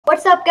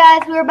What's up,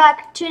 guys? We're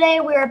back today.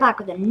 We're back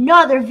with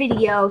another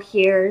video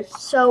here.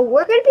 So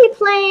we're going to be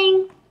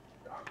playing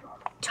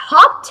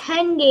top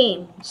 10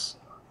 games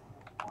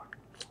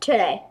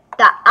today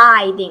that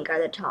I think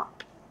are the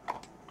top.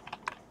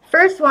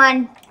 First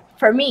one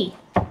for me,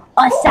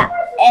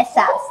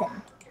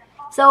 Assassin.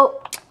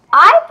 So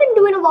I've been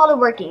doing a lot of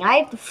working. I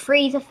have the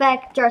freeze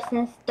effect,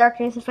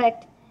 darkness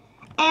effect,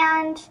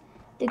 and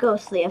the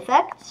ghostly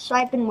effect. So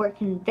I've been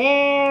working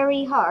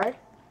very hard.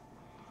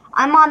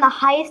 I'm on the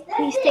highest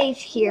prestige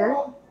here.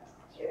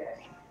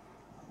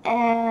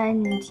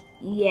 And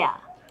yeah.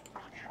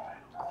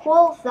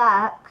 Cool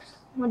that.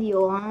 What do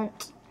you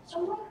want?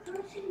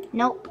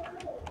 Nope.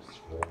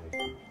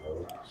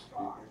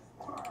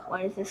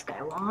 What does this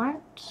guy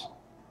want?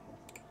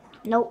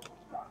 Nope.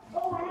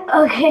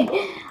 Okay.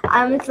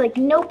 It's like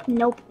nope,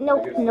 nope,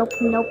 nope, nope,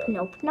 nope, nope,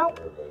 nope, nope,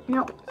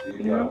 nope,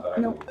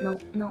 nope,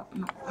 nope, nope,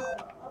 nope.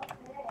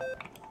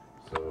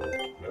 So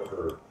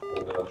remember,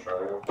 hold down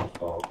triangle for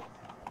stomp,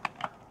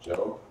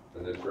 jump,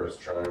 and then press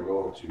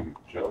triangle to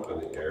jump in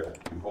the air.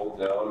 If you hold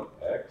down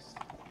X,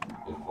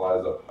 it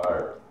flies up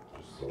higher,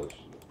 just so that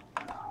you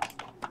know.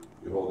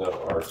 You hold down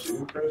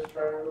R2, press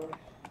triangle.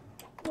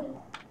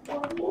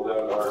 Hold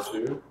down R2,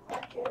 and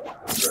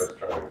press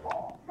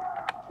triangle.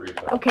 3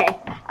 times. Okay,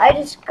 I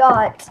just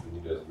got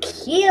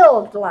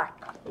killed like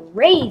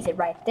crazy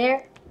right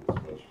there.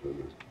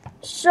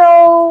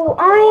 So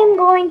I'm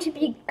going to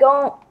be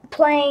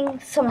playing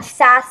some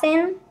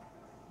Assassin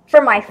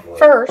for my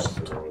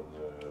first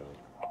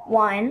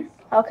one,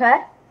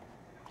 okay?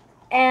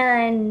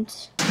 And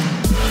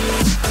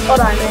hold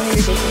on, let me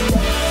read this.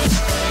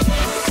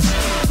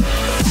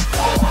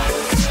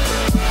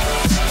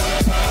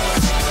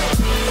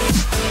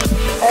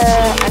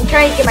 I'm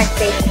trying to get my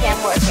face cam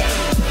working.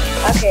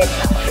 Okay, it's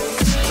not working.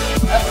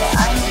 Okay,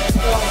 I'm going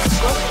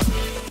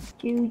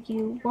to what do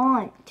you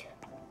want?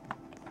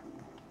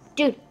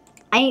 Dude,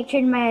 I ain't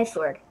trading my ice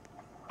sword.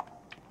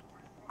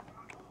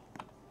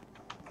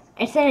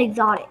 It's an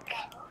exotic.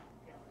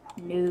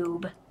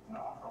 Noob.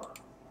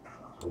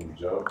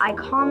 I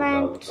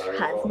comment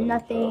has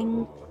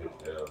nothing,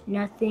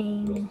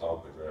 nothing,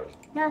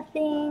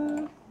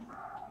 nothing,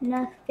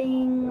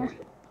 nothing,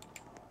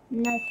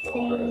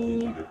 nothing,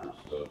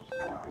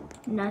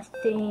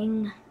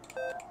 nothing,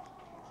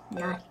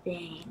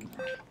 nothing.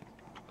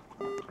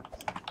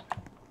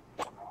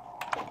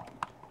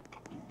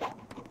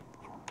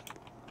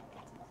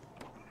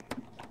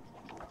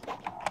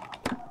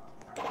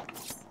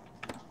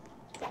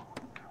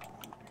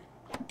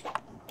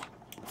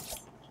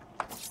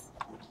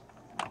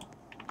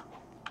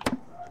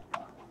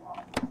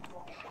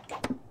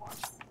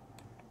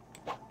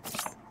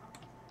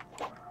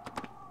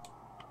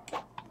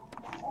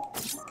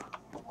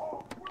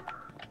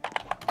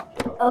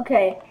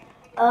 Okay,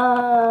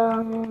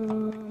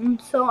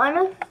 so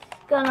I'm just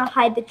gonna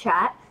hide the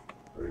chat.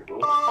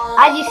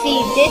 As you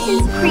see, this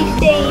is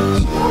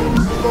pre-stage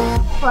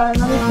for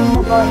another thing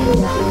to volume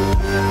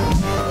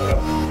down.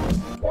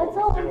 That's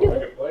all I'm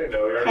doing.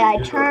 Okay, I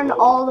turned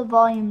all the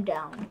volume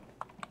down.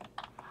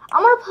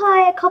 I'm gonna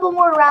play a couple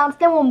more rounds,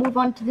 then we'll move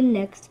on to the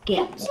next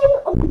game.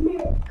 Oh,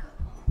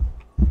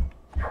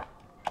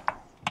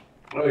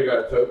 you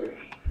got a token.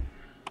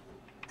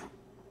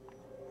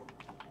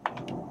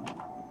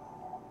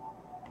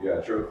 You got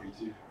a trophy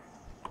too.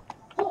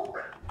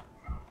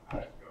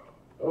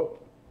 Oh.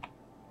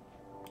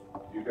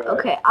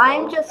 Okay,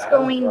 I'm just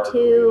going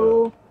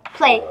to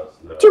play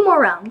 2 more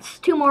rounds.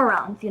 2 more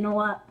rounds, you know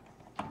what?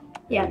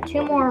 Yeah,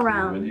 2 more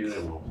rounds.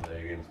 We'll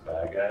play against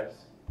bad guys.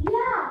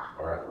 Yeah.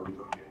 Alright, let me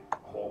go get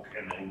Hulk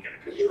and then get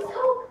a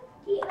control.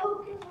 The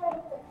oak is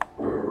right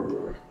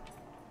there.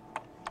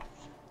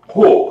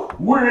 Hulk,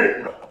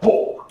 win!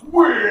 Hulk,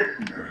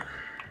 win!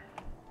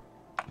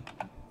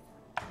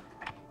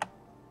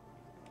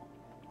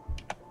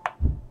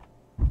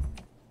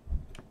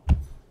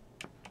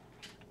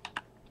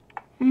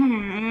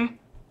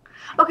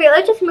 Okay,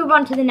 let's just move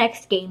on to the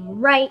next game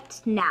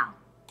right now.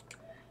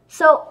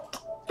 So,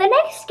 the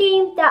next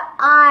game that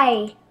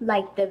I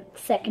like the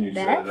second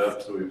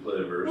best So we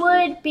play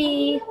would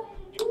be,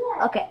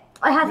 okay,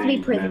 it has to be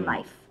Prison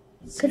Life.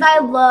 Because I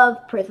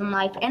love Prison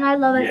Life and I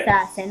love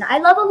Assassin. I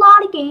love a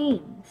lot of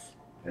games.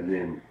 And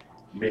then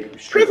make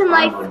sure Prison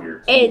Life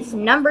is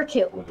number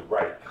 2. with the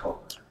right color.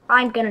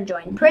 I'm gonna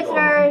join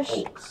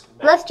prisoners.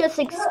 Let's just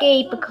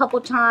escape a couple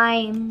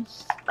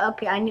times.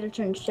 Okay, I need to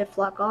turn shift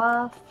lock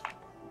off.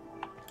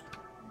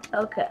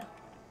 Okay.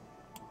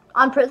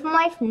 On Prison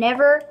Life,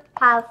 never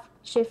have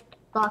shift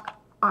lock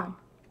on.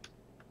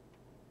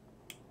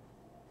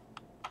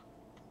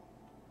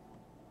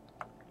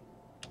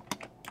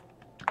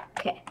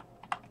 Okay.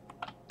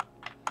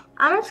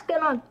 I'm just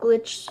gonna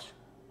glitch.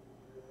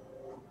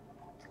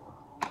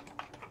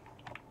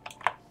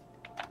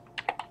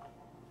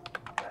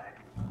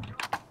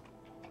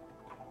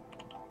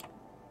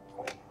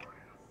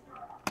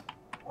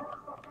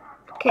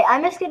 Okay,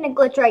 I'm just gonna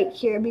glitch right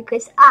here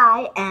because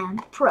I am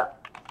pro.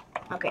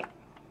 Okay,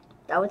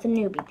 that was a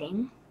newbie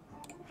thing.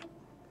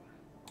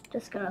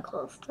 Just gonna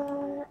close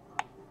that.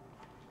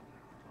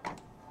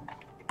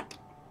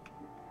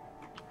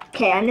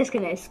 Okay, I'm just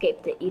gonna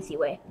escape the easy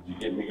way. Did you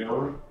get me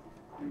going?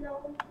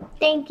 No.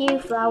 Thank you,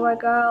 flower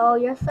girl.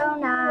 You're so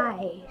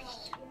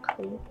nice.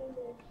 Cool.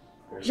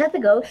 Is that the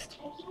ghost?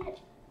 I can't.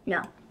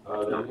 No.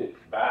 Then hit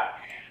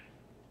back.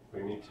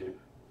 We need to.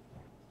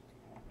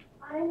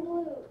 I'm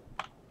blue.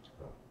 I'm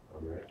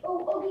ready.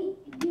 Oh, okay.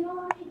 You don't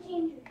have to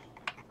change yours.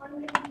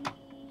 I'm gonna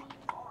be.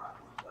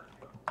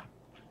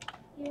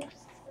 Yes.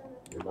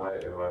 Am I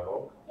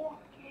home? Yeah.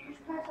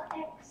 Just press on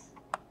X.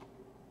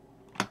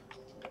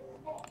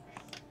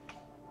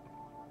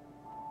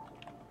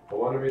 I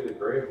want to be the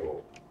Grey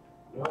Hulk.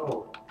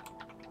 No,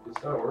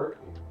 it's not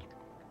working.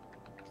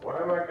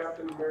 Why am I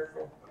Captain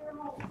America?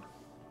 No.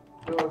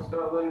 No, it's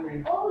not letting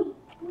me. Oh,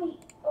 wait.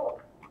 Oh.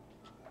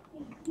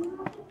 You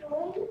have to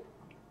join?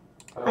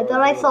 I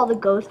thought I saw the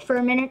ghost for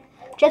a minute.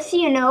 Just so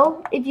you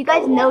know, if you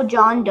guys know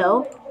John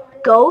Doe,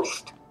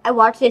 Ghost, I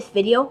watched this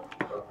video.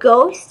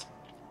 Ghost,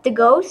 the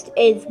ghost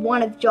is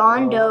one of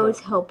John Doe's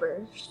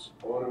helpers.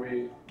 I want to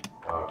be.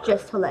 Okay.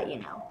 Just to let you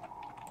know.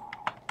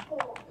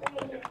 Oh,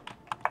 right here.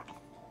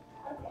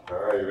 All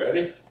right, you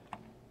ready?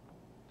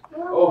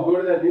 No. Oh, go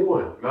to that new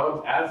one,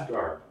 Mount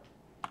Asgard.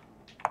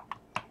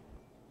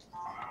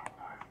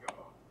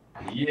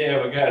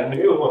 Yeah, we got a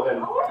new one.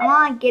 Come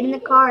on, get in the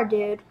car,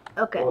 dude.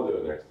 Okay. We'll do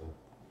it next time.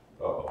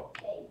 Uh-oh.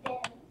 Okay, then.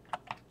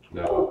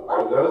 No,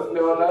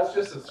 no, that's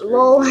just a screen.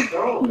 Lol,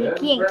 No, you man,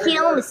 can't very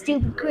kill him, good.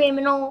 stupid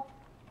criminal.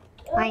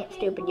 I ain't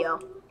stupid, yo.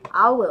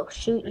 I will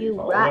shoot you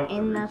right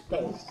in the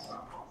face.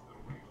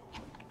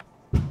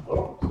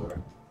 Oh,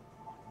 sorry.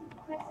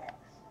 Press X. Press X.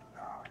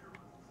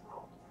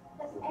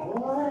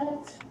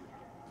 What?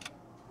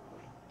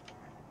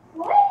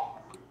 What?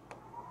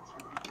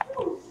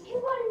 Oh, you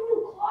got a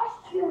new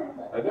costume.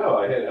 I know,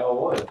 I hit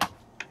L1.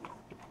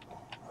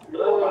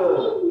 No, I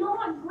mean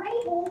not Grey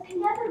Hulk,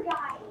 another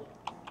guy.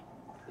 I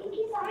think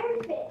he's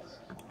Iron Fist.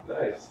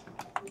 Nice.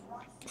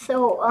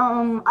 So,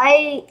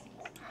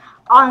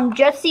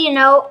 just so you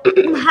know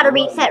how to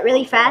reset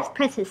really fast,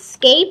 press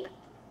escape,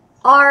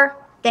 R,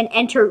 then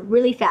enter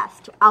really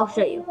fast. I'll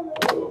show you.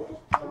 Oh.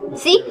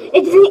 See?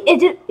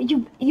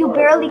 You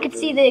barely could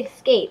see the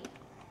escape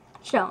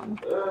shown.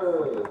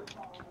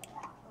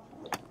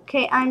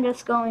 Okay, I'm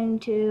just going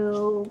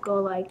to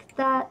go like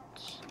that.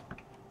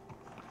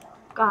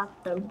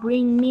 Got the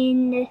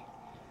Ringington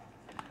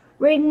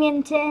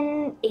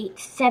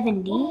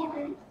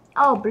 870.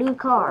 Oh, blue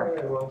car.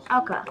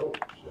 Okay. Oh,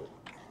 shit.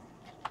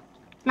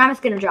 Now I'm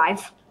just gonna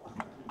drive.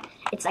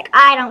 It's like,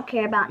 I don't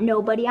care about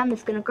nobody. I'm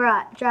just gonna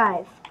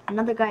drive.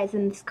 Another guy's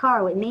in this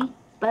car with me,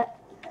 but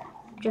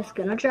just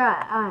gonna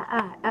drive.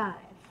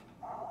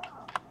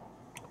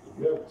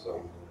 You have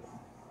some.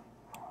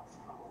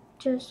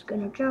 Just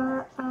gonna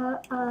drive.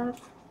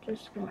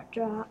 Just gonna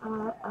drive.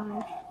 Ah!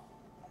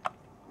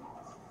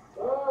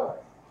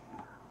 What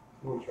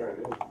are you trying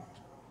to do?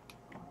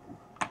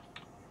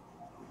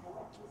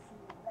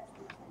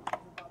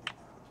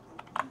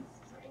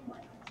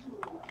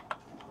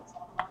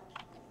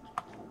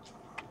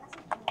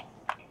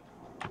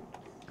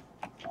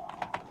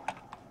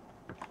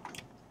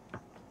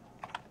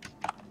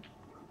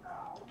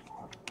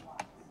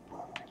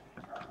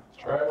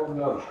 Try holding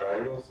down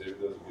triangle, see if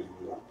it does a good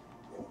move.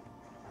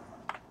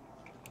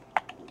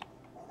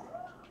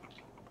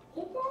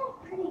 Is that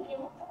pretty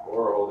good?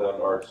 Or hold down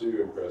R2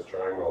 and press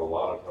triangle a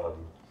lot of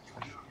times.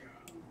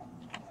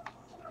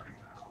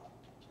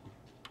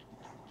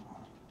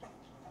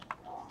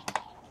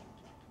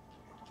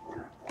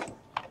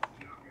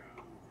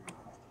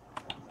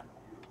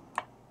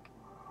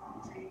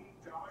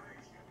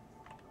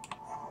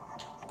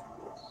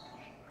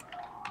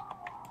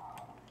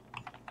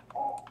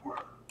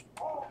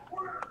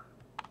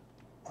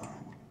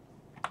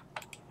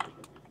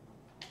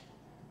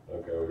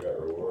 Okay, we got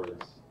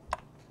rewards.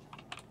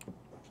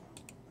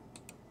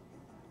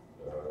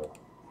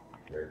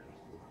 Very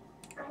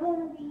I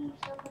want to be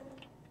someone.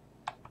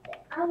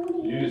 I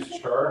want to Use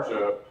charge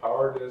up.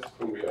 Power disc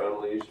can be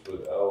unleashed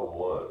with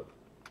L1.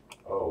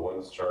 Oh,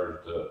 one's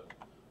charged up.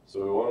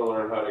 So we want to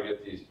learn how to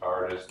get these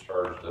power discs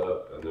charged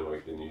up, and then we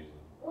can use them.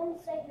 1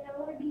 second, I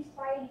want to be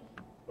Spidey.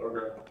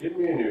 Okay. Give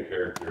me a new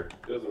character.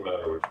 Doesn't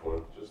matter which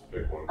one. Just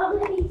pick one. I'm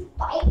going to be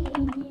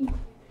Spidey.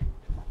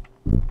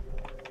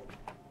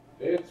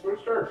 Hey, it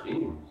switched our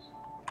teams.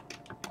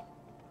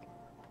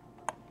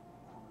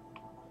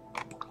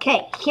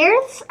 Okay,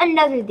 here's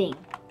another thing.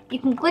 You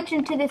can glitch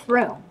into this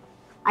room.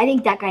 I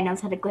think that guy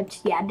knows how to glitch.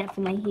 Yeah,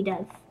 definitely he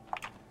does.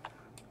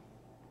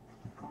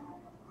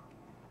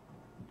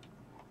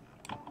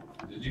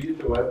 Did you get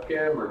the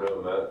webcam or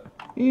no, Matt?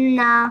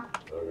 Nah.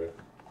 Okay.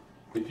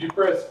 If you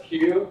press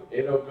Q,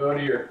 it'll go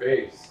to your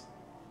face.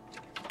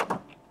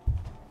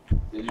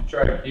 Did you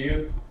try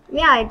Q?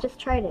 Yeah, I just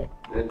tried it.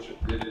 Did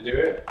it do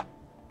it?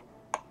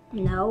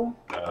 No.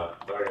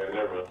 Okay,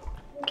 never mind.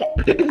 Okay,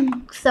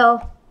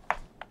 so.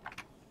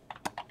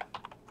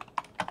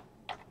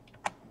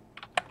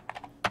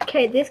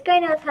 Okay, this guy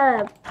knows how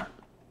to.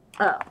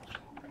 Oh.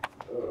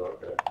 Oh,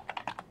 okay.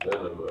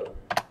 Then I'm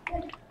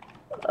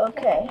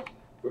Okay.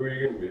 Who are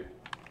you gonna be?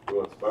 You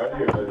want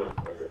Spidey or Venom?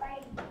 Okay.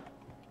 Spidey.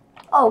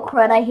 Oh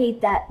crud! I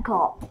hate that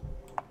cop.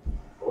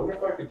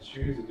 if I could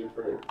choose a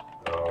different.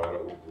 Oh, I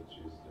don't need to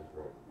choose a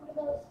different. What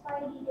about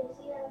Spidey? Does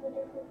he have a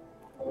different?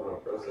 I don't know,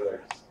 press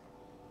X.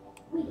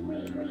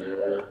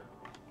 Wait.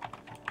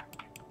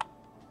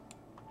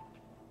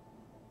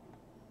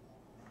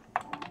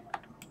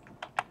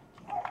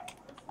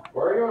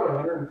 Why are you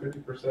on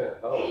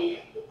 150% health?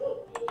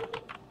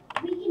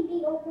 We can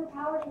be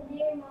overpowered and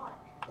they're not.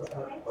 Okay,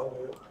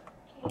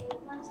 Okay,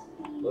 let's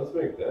be. let's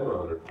make them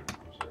 150%.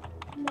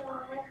 No,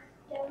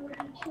 that would be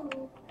too.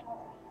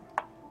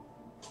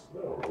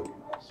 No.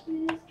 Let's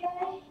do this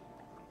guy.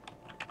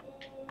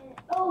 And,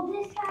 oh,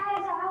 this guy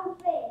has an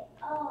outfit.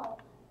 Oh.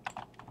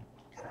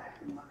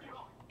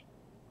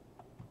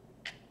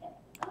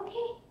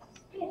 Okay,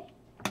 good.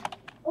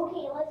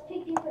 Okay, let's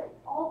pick different.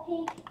 I'll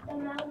pick the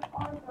Mount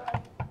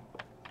Armor.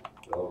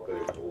 I'll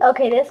pick one.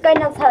 Okay, this guy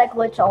knows how to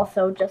glitch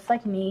also, just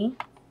like me.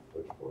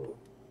 Which one?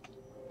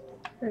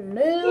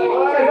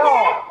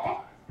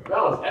 Hello. That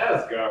was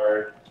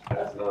Asgard.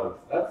 That's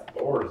not. That's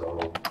Thor's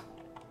on.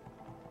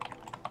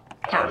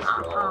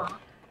 Asgard.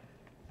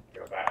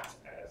 Go back to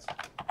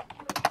Asgard.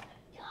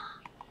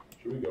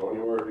 Should we go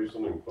anywhere or do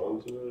something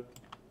fun today?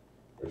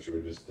 Or should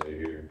we just stay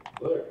here?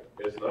 Look,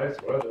 it's nice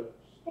weather.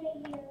 Stay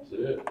here. That's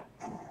it.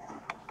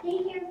 Stay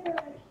here for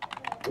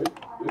like.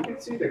 We can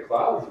see the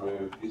clouds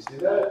move. You see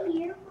that? Stay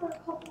here for a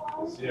couple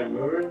hours. You see him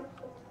moving?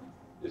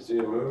 You see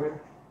him moving?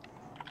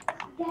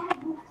 Dad,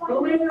 we're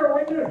Who made your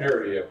window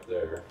dirty up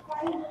there?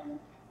 fighting.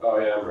 Oh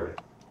yeah, I'm ready.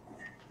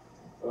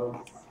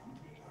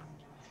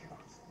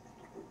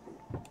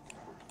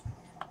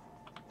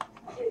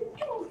 Dude,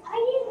 I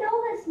didn't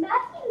know this,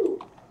 Matthew.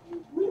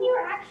 When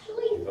you're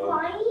actually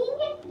flying,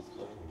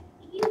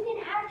 you can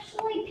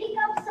actually pick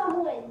up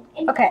someone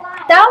and Okay,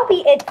 fly. that'll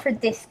be it for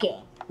this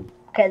game.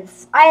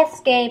 Because I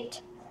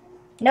escaped.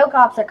 No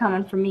cops are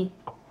coming for me.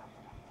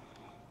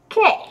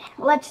 Okay,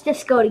 let's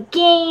just go to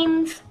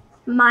games.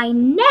 My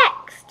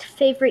next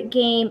favorite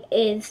game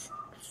is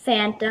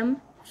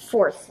Phantom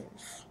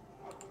Forces.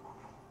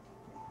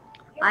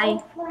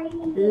 I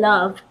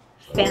love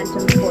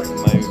Phantom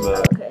Forces.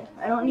 Okay,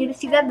 I don't need to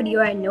see that video.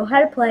 I know how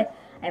to play.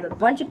 I have a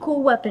bunch of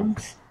cool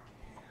weapons.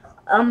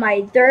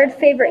 My third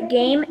favorite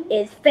game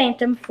is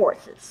Phantom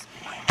Forces.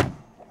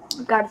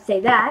 Gotta say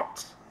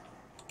that.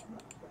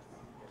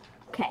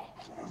 Okay.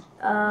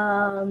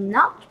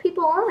 Not much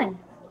people on.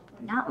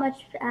 Not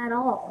much at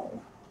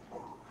all.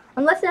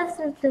 Unless that's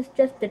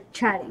just the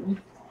chatting.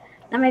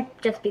 That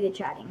might just be the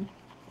chatting.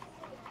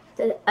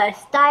 A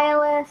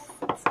Stylus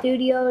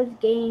Studios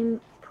Game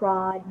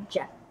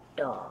Projector.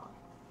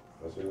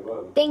 Let's see the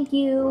button. Thank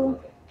you.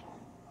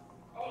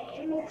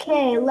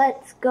 Okay,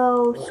 let's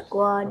go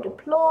squad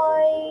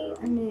deploy.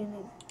 I'm gonna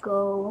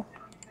go.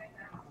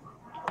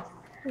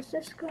 Who's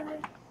this guy?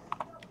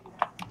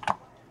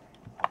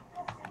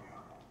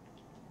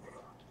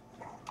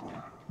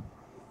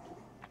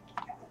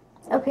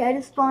 Okay, I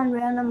just spawned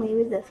randomly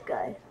with this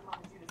guy.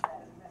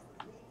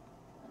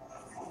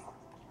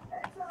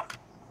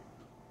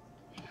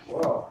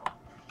 Wow.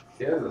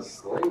 He has a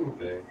sling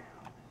thing.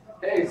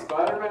 Hey,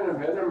 Spider-Man and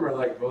Venom are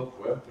like both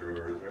web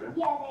throwers, right?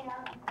 Yeah, they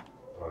are.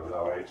 Oh, is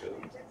that why you chose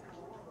them?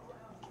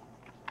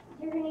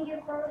 You're gonna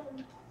get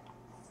frozen.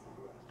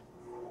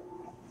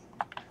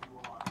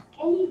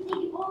 And you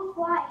think both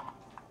fly.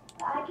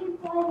 I can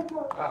fly the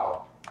most.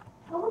 Ow.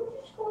 I would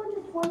just go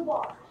into toy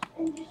box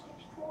and just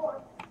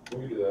explore. We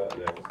can do that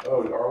next.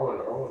 Oh,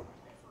 R1.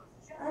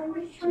 I'm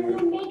just trying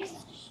to make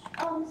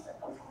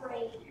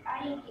great.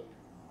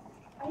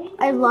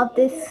 I love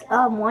this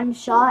one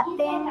shot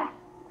thing.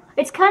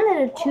 It's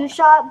kind of a two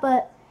shot,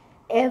 but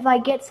if I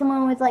get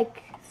someone with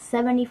like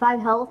 75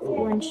 health,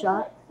 one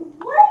shot.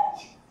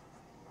 What?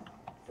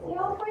 Yeah,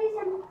 I'll freeze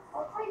him.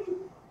 I'll freeze him.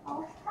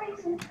 I'll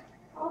freeze him.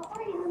 I'll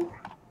freeze him.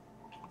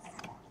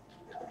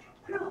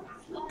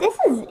 This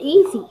is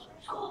easy.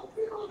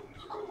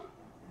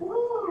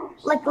 Ooh.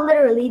 Like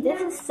literally, this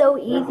is so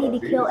easy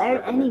to kill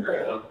anybody.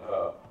 Alright,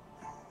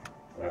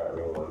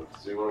 hold on.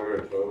 So you want to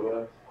go to 12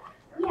 left?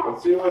 Yeah.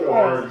 Let's see what it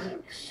works.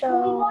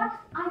 So I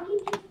can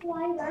just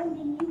fly around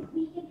and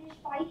we can just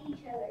fight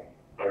each other.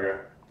 Okay.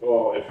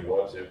 Well, if you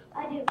want to. I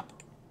do.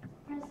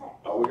 Press that.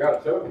 Oh, we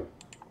got a token.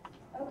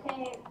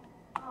 Okay.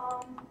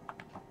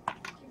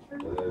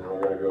 And then we're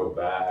going to go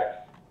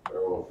back. Or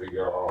we'll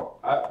figure out.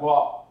 I'm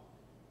going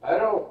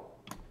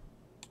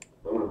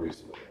to do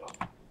something else.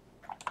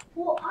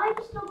 Well, I'm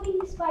still being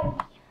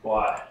Spidey.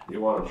 Why?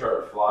 You want to try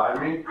to fly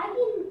me? I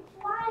can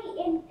fly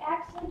and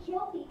actually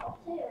kill people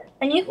too.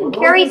 and you can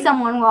carry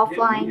someone while Get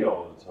flying. me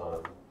all the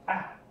time.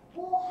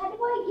 Well, how do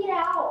I get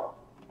out?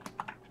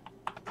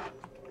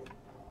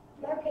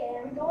 Okay,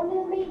 I'm going to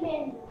the main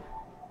menu.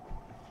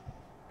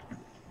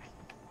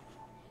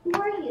 Who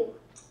are you?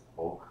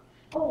 Hulk.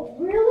 Oh,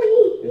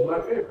 really? He's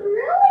my favorite.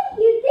 Really?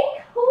 You think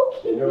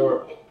Hulk can You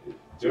know, be?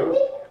 don't, You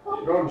think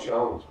you don't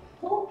challenge me.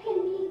 Hulk can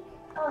be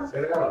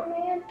Sit down.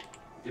 Spider-Man?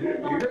 You're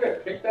going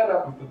to pick that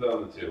up and put that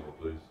on the table,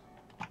 please.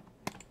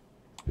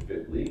 If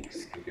it leaks,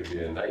 it could be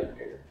a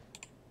nightmare.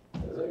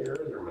 Is that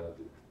yours or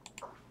Matthew?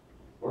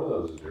 One of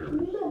those is yours.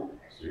 So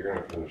you're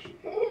going to finish it.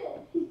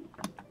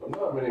 I'm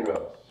not Minnie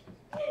Mouse.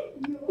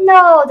 You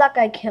No, that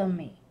guy killed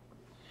me.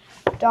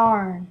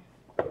 Darn.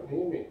 Don't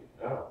need me.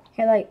 Oh,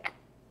 He like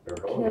they're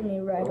killed me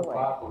right Don't away.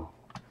 pop 'em.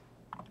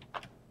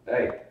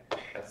 Hey,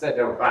 I said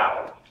don't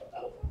pop 'em.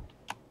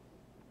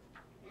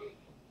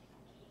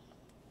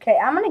 Okay,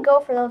 I'm gonna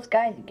go for those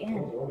guys I again.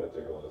 don't want to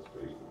tickle this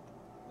feet.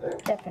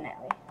 Thanks.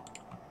 Definitely.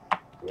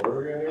 What are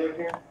we gonna do in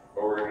here?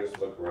 Oh, we're gonna just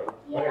look around.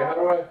 Yeah. Wait, how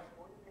do I?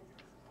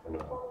 Oh,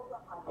 no.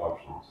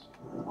 Options.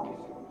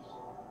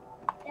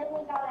 Then we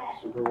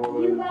gotta.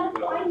 Superwoman. You gotta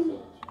find me.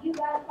 2017. You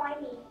gotta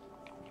find me.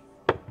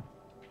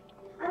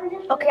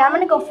 Okay, I'm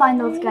gonna go find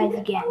those guys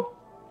again.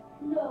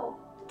 No,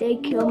 They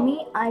killed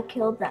me, I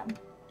killed them.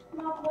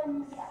 not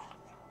one yet.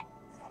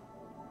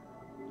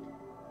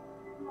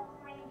 I'm gonna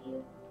find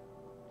you.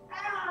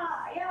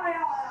 Ah,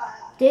 yeah.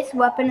 This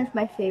weapon is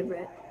my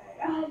favorite.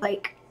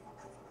 Like,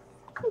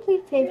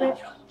 complete favorite.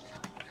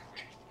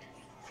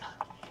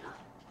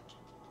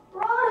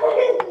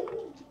 Run!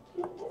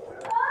 Run!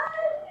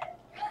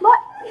 What?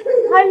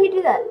 How did he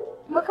do that?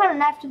 What kind of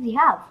knife does he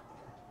have?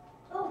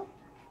 Oh.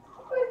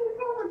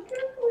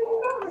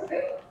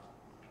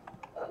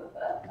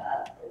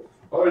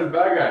 Oh, there's a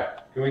bad guy.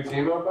 Can we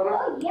team up on him?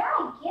 Oh yeah,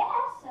 I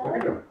guess Look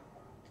at so. him.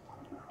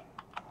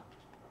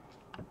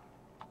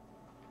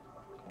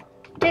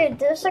 Dude,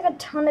 there's like a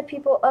ton of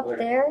people up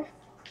there.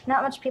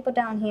 Not much people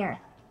down here.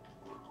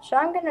 So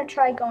I'm gonna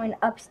try going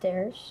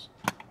upstairs.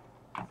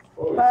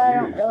 Oh, But I it's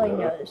don't huge. really man.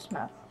 know this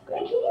map. I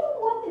can use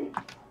a weapon.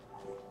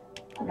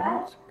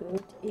 Not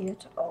good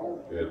at all.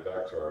 Yeah,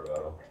 back to our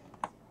battle.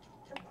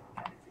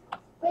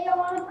 Wait, I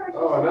want to purchase.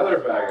 Oh, another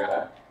bad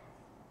guy.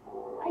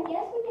 I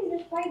guess we can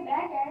just fight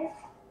bad guys.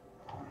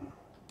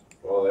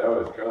 Well, they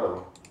always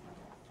come.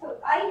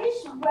 I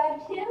just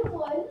grabbed him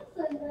once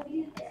and let me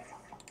use it.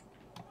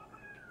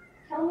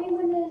 Tell me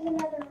when there's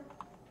another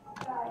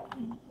guy.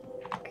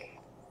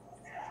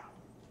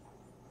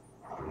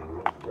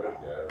 Red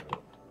guy.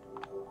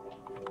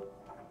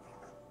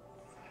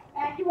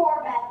 Back to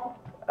our battle.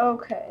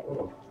 Okay.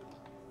 Oh,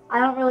 I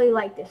don't really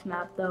like this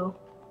map though.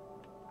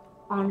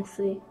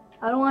 Honestly.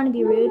 I don't want to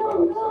be rude,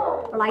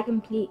 oh, but I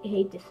completely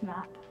hate this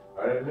map.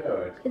 sorry. I didn't know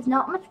it. Because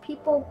not much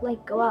people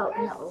like go out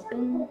in the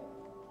open.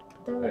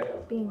 They're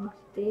like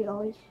they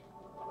always.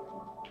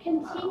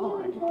 Continue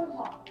towards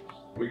box.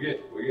 We get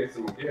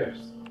some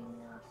gifts.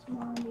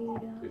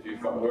 If you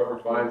whoever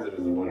finds it is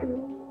a winner.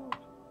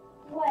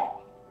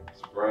 What?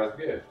 Surprise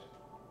gift.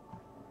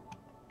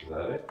 Is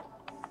that it?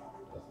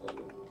 That's not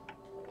it.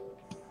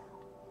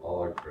 I'll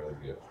look for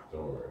the gift.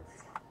 Don't worry.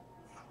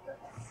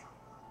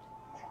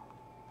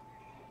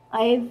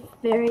 I have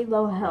very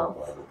low I'll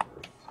health. find it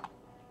first.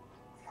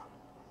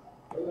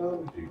 What the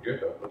hell did you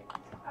go?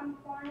 I'm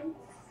fine.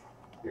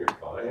 You're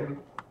fine.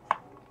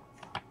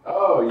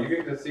 Oh, you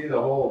get to see the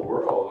whole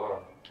world, huh?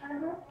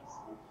 Uh-huh.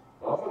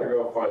 I'm gonna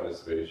go find the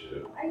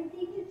spaceship. I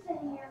think it's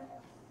in here.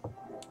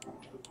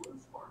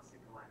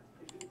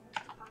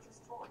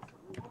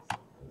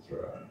 That's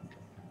right.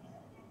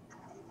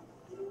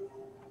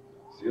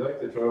 So you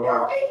like the toy Oh,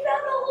 box? they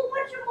found a whole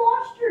bunch of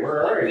monsters.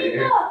 Where are It's in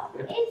you?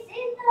 It's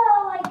in the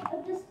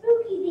like the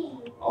spooky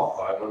thing. I'll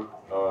find them.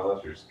 Oh,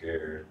 unless you're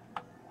scared.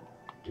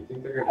 You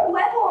think they're gonna?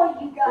 Web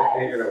on you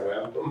guys. You're gonna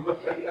web them?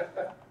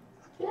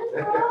 Just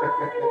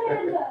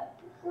run!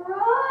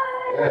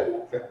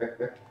 Run!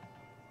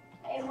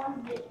 Hey,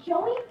 one did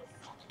kill me?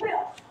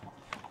 Well,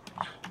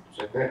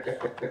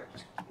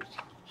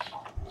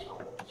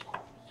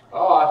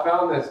 Oh, I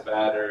found this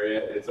battery.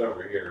 It's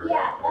over here.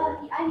 yeah,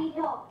 Right I need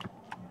help.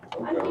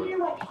 there. I'm Okay. getting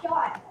like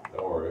shot.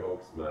 Don't worry,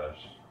 Hulk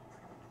smash.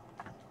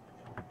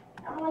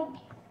 I'm like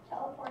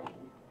teleporting.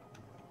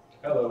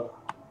 Hello.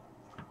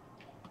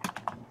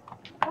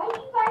 Why are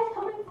you guys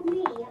coming for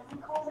me? I'm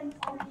calling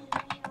for me.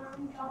 I'm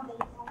coming for me.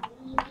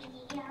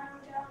 I'm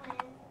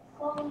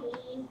coming for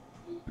me.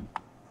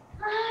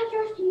 Ah,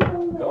 just you.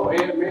 Don't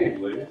hit me,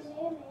 please.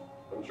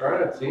 I'm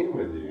trying to team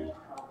with you.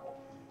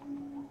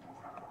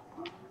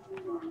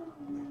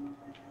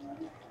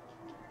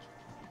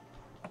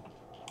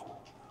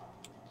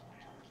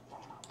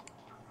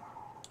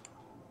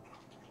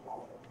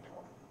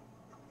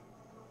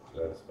 Is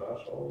that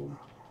special?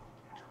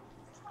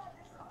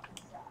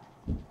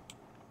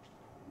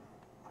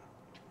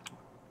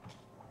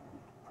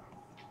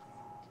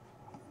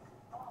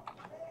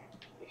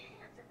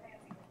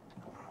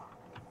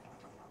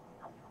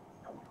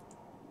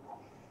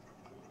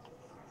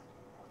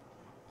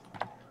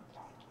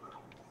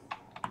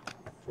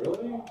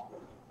 Really?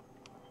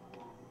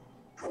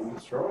 I'm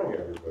destroying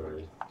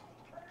everybody.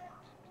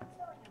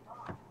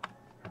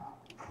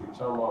 You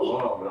tell my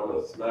mom and I'm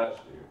gonna smash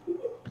you.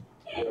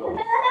 You don't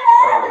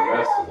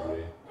mess with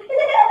me.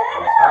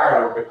 I'm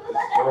tired of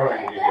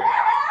destroying you.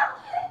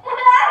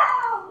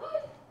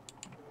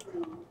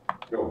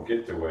 Go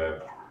get the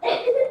web.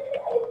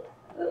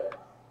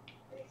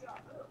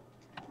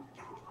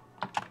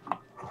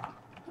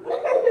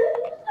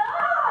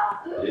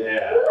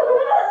 Yeah.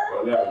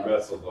 I'll never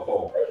mess with the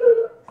hole.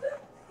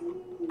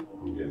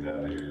 I'm getting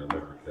out of here. You'll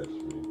never catch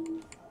me.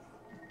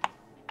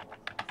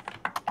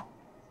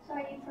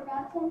 Sorry, you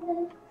forgot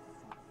something?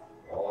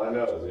 All I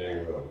know is you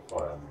ain't gonna be able to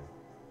find me.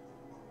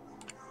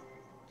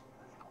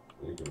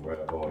 can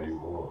web all you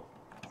want.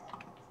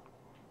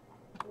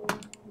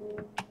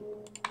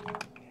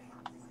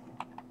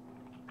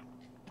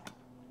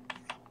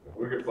 If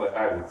we could play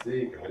hide and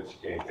seek, I bet you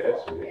can't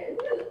catch me.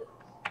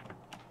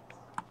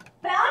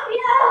 Found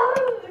you!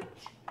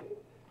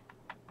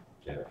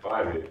 Can't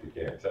find me if you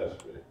can't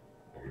touch me.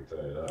 I can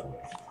tell you that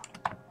much.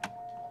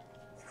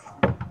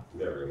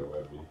 Never gonna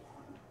web me.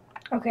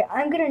 Okay,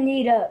 I'm gonna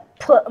need to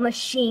put a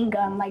machine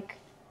gun, like,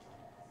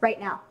 right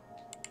now.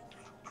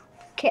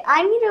 Okay,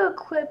 I need to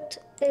equip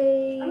I'm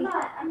a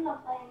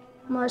not playing.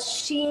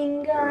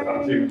 machine You're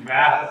not too gun.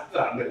 fast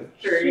on this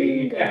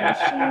tree. Machine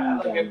gun,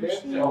 Look at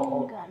this machine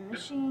Joel. gun,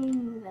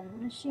 machine gun,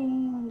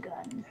 machine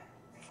gun,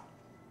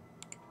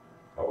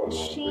 I wouldn't want to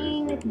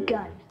machine freeze me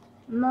gun,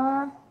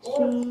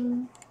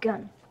 machine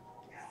gun.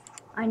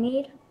 I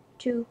need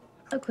to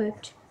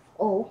equip.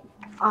 Oh,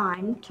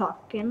 I'm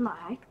talking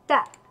like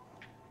that.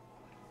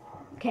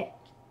 Okay.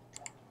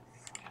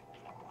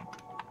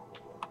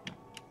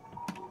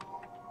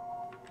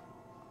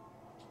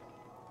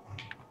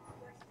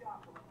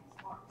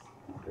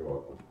 You're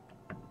welcome.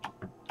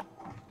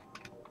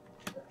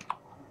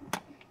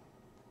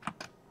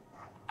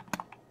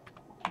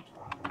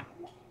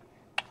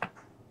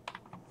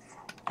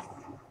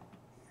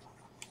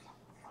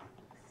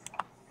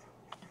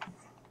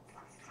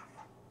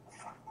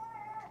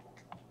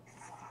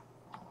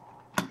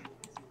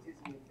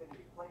 Disney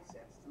Infinity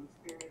playsets to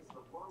experience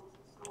the worlds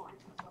and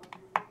stories of some of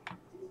your favorite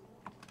Disney,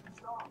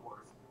 Star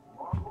Wars,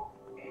 Marvel,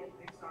 and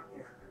Pixar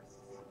characters.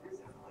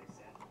 Visit a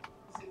playset.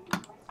 Simply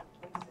place a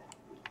playset.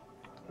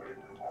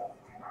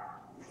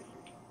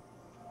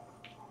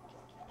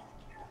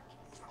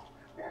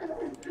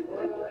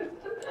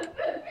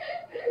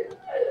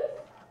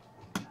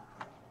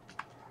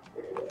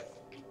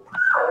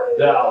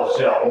 Thou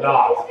shalt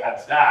not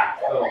attack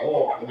the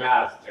Hulk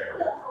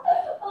Master.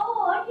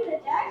 Oh, I can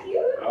attack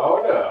you.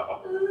 Oh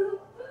no.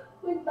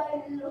 With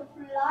my little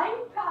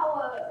flying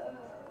power.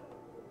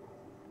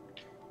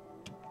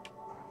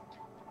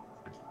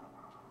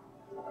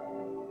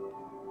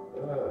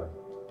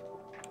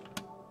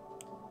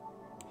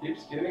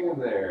 Keeps getting in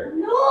there.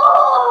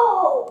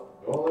 No!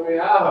 Don't let me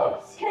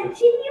out.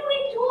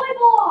 Continuing toy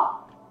bomb.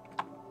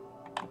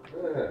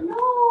 Uh,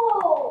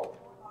 No!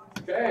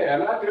 Okay, I'm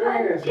not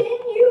doing it.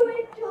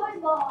 Continuing toy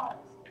bomb.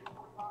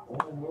 Oh,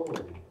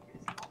 Lord.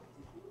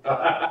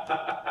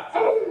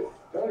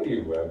 Don't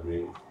you web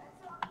me.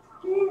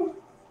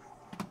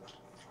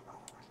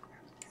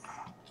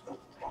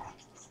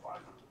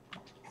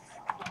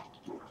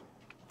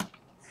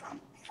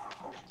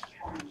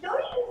 Don't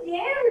you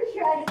dare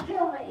try to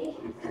kill me.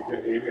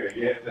 You're gonna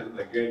get in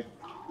the good.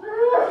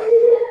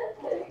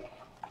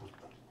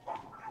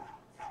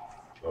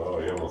 Oh,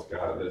 you almost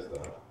got this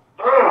though.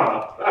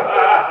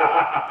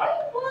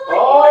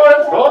 Oh,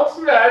 it's Hulk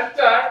smash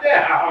time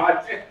now.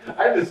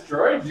 I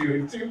destroyed you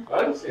in 2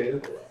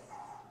 punches.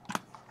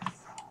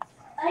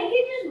 I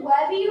can just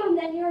web you and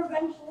then you're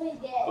eventually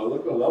dead. Oh,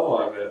 look what level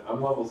I'm at.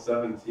 I'm level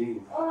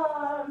 17.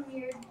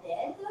 You're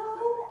dead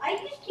though? I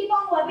just keep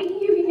on webbing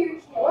you, you're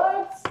dead.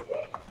 What?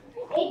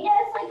 It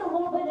does like a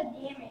little bit of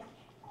damage.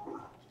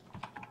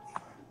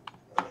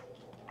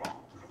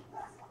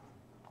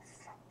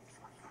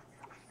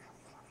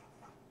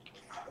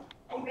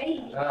 Are you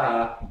ready?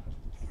 Ah,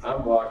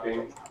 I'm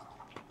walking.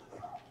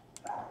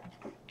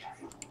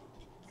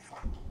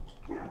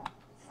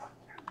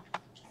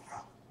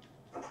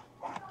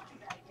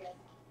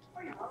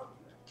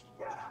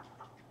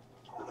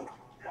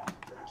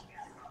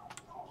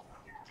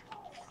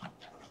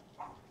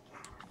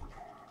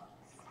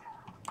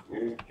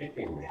 You're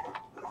kicking me.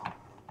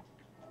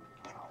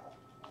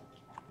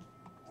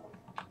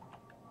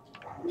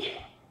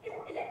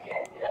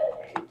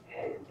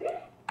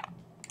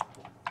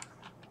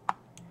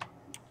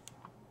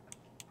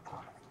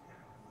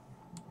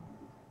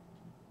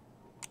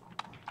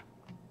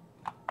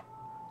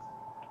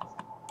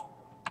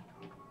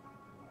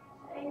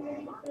 Are you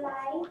ready to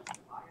fly?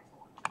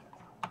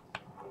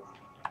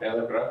 Yeah,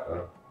 look it up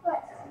though.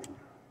 What?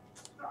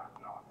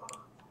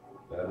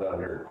 That not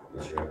hurt.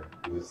 Okay.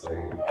 I'm just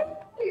saying.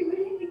 Are you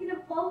ready to get a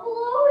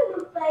buffalo in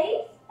the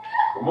face?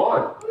 Come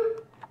on.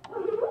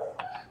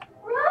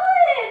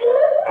 Run!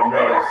 I'm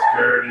not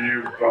scared of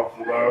you,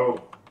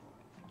 Buffalo.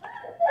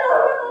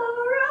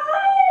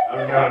 Run!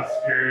 I'm not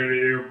scared of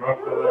you,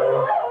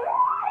 Buffalo.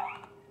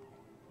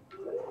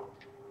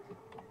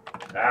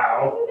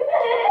 Ow.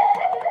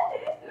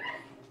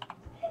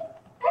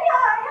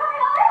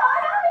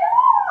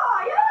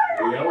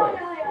 You're yelling.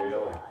 You're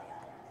yelling.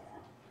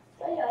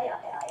 Are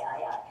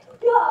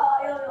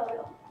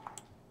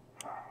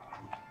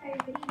you ready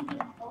to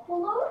get a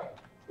buffalo?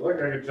 Look, I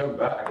can jump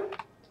back.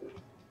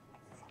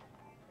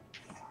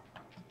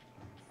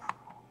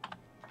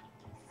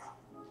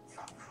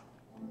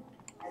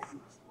 As you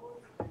explore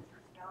the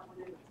adventures found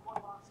within the Toy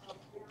Box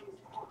Hub's various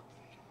parks,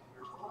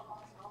 your Toy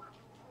Box Hub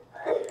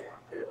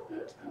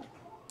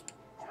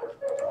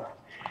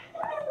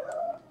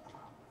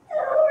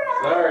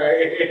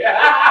Sorry.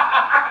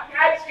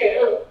 Got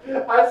you.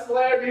 I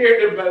slammed you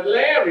into my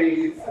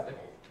lammies.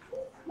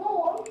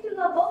 Mom, to the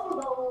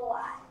buffalo.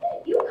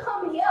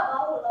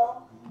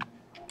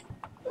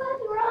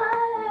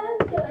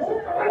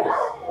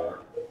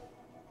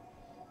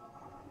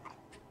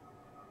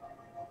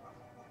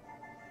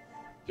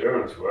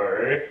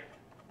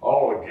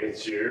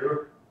 get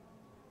you.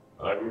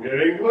 I'm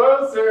getting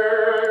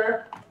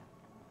closer.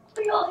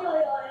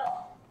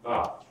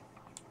 Ah,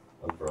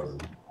 I'm frozen.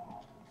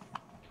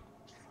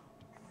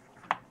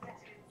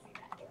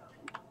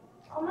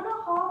 I'm gonna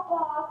hop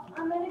off.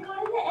 I'm gonna go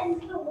to the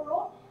end of the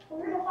world.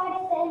 We're gonna fight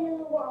at the end of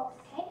the world,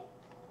 okay?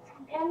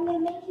 And I'm gonna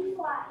make you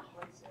fly.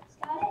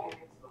 Got it?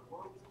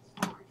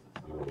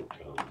 You won't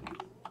come.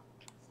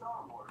 Star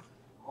Wars,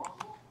 Marvel,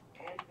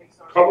 and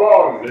Pixar. Come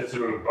on,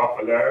 little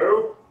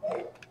buffalo.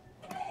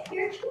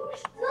 You're too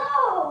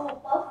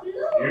slow,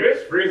 Buffalo. You're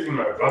just freezing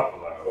my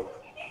buffalo.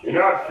 You're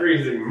not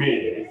freezing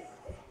me.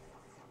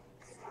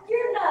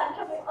 You're not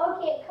coming.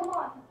 Okay, come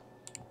on.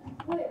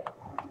 Where?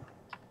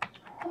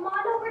 Come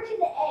on over to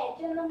the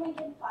edge and then we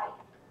can fight.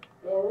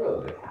 Oh,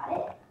 really? Got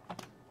it?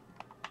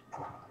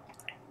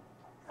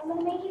 I'm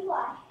gonna make you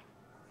fly.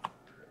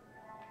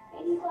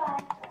 Make you fly.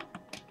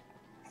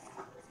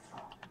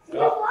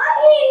 You're I'm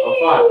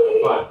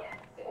flying! fine.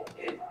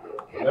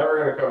 I'm never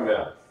gonna come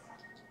down.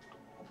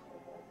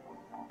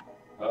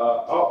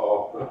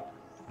 Uh-oh.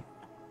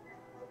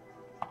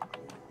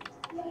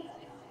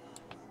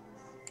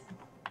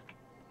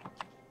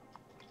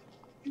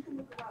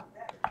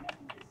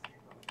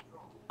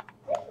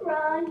 Let's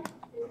run.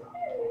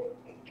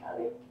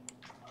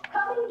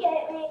 Come and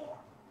get me.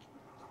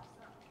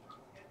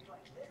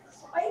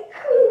 Spike.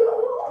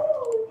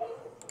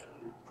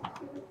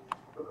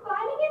 We're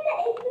fighting at the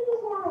end of the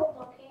world,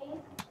 okay?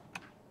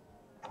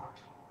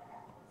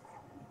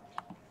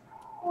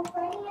 We're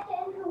fighting at the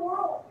end of the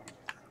world.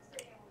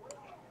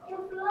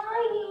 You're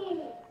flying.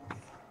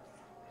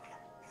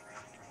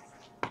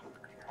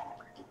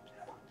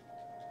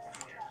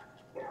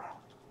 Yeah,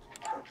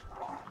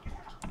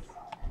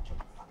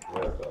 I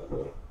thought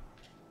so.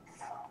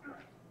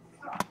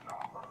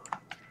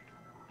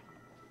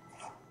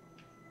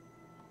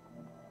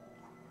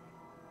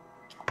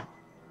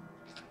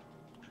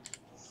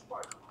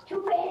 Too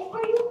fast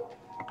for you?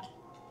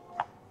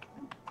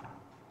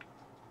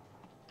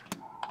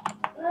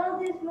 None of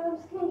these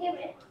moves can give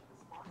it.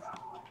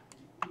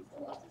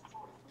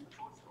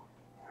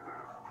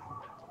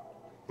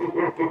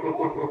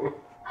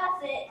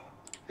 That's it.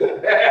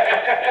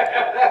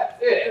 That's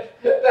it.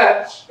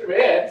 That's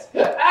Schmidt.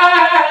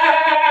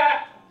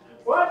 Ah!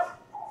 What?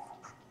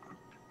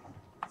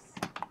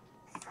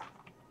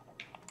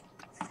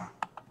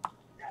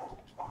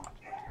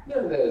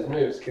 None of those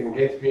moves can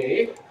get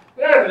me.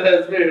 None of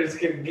those moves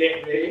can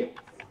get me.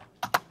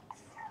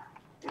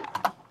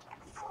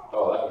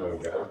 Oh, that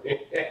move got me.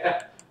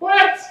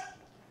 What?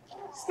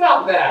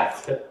 Stop that.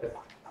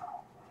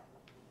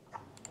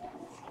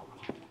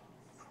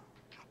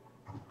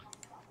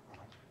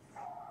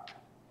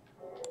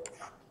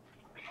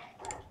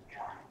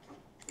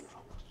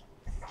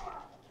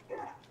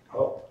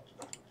 Oh,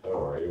 don't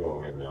worry, you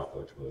won't get me off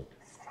the cliff.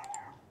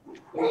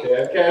 You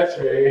can't catch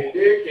me.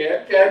 You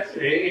can't catch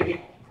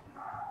me.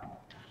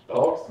 The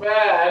Hulk's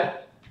mad.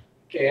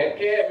 Can't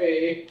get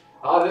me.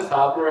 I'll just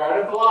hop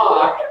around a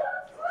block.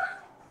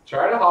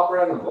 Try to hop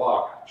around a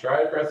block.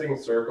 Try pressing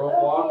circle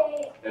block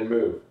Okay. and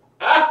move.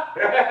 Ah!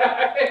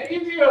 You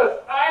do a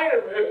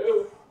spider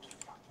move.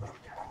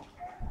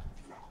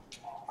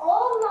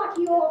 I'll knock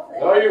you off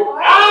there. No, you.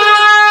 Alright? Ah!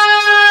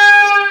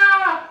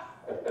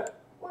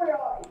 Where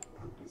are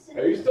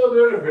you? Are you still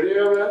doing a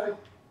video, Matthew?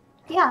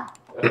 Yeah.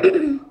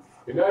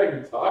 You're not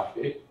even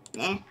talking.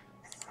 Nah.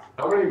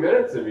 How many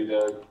minutes have you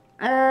done?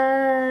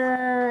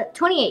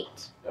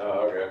 28.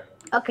 Oh, okay.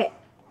 Okay.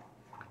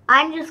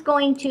 I'm just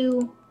going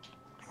to.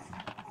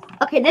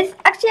 Okay, I'm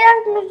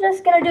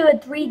just gonna do a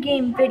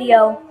 3-game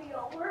video.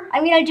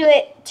 I'm gonna do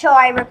it till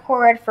I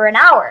record for an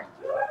hour.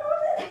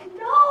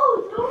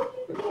 No, don't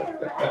you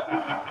dare.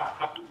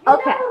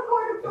 Okay. Never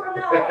recorded for an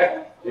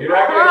hour. You're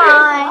not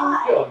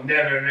Fine. gonna You'll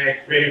never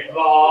make me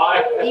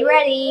fly. Are you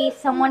ready?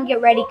 Someone get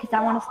ready because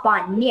I want to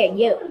spawn near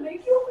you.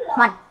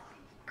 Come on.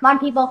 Come on,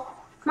 people.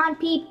 Come on,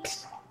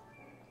 peeps.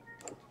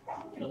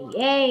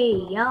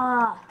 Yay,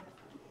 yeah.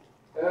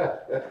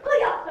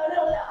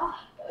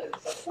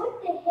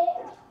 What the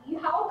heck?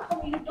 How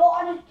come you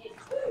dodged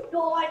it?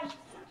 Dodged.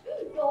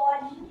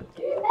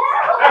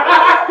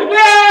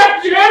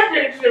 Yeah,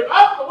 championship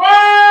of the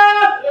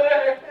world.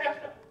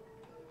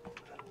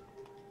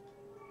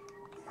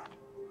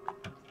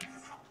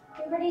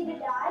 You ready to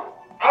die?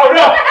 Oh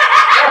no!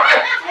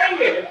 Dang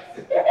it!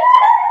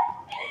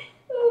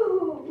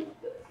 Ooh.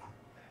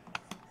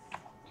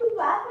 Too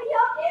bad for you.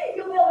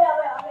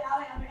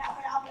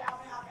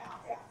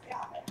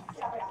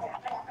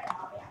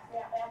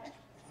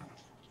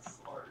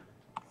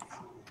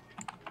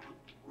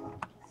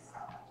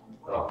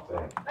 Oh,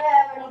 dang.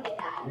 Ready to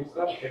die. Can you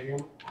stop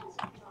kicking?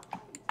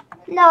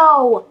 No.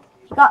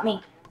 You got me.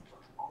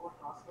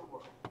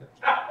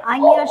 I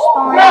need a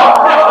spawn. No!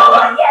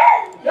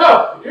 Yes! No!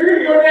 You're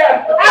gonna go down!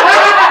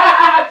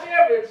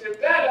 Championship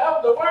dead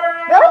of the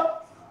world! Really?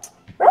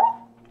 Really?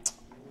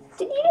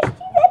 Did you just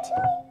do that to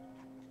me?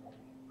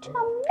 To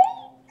me?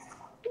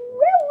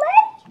 Really?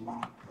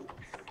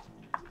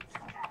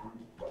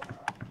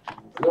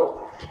 No!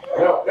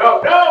 No! No!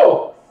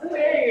 No! Dang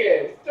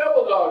it!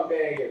 Double dog,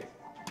 dang it!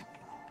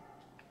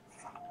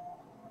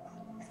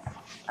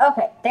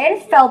 Okay, they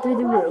just fell through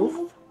the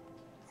roof.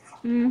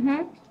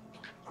 Mm-hmm.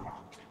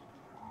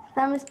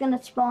 I'm just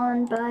gonna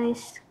spawn by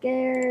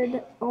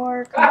scared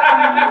or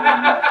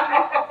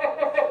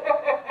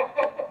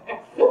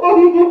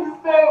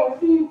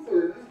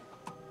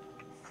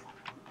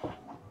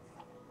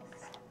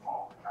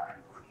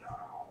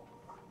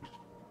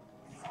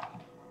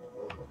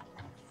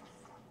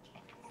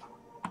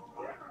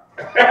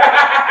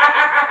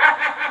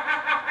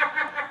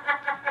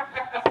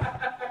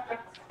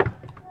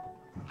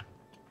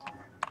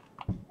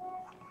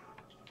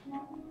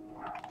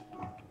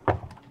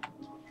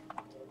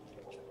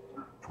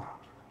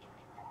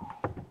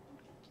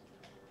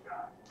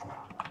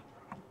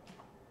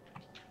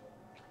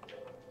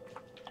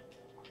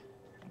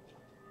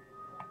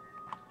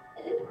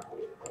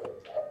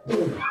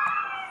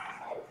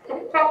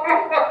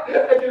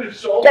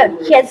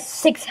he has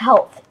 6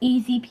 health.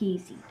 Easy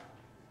peasy.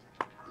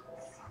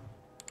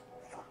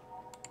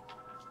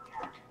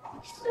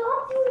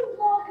 Stop doing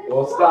blockers.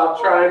 Well,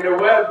 stop trying to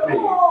web me.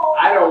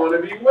 I don't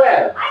want to be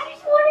webbed. I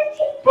just want to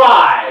take.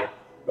 Bye.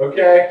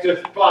 Okay,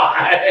 just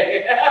bye.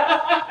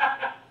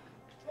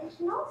 It's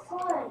not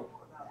fun.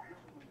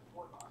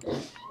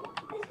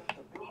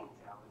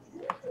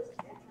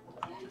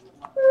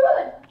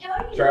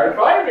 Try to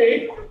find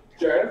me.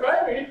 Try to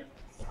find me.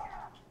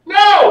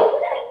 No!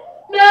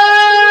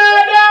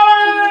 No! No!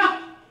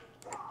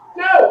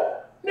 No!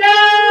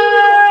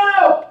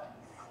 No!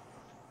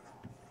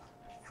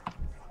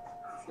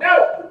 No!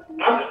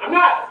 I'm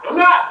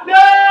not!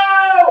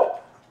 No!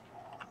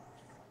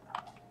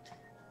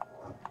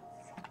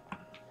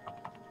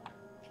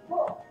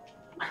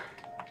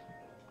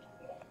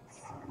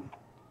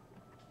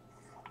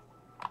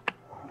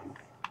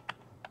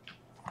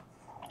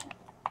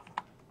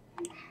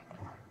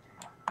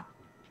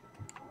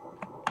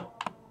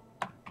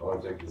 I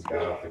want to take this guy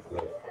off the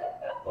cliff.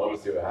 I want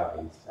to see what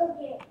happens.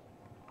 Okay.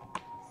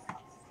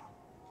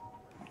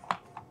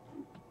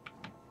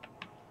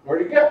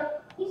 Where'd he go?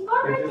 He's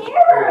gone He right just-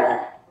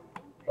 there.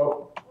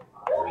 Oh.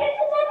 Look at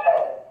the nether.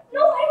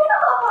 No, I want to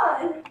hop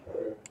on.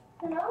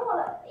 And I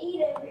want to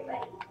eat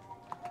everybody.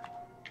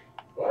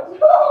 What?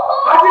 No.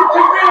 How'd you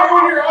pick me up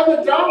when you're on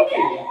the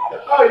donkey?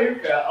 Oh, you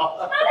fell.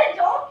 It's not a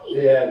donkey.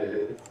 Yeah, it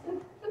is.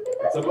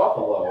 It's a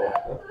buffalo. A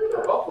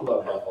buffalo.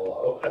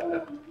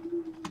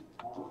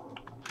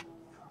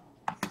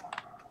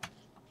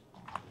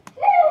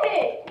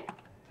 Hey.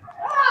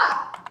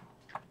 Ah.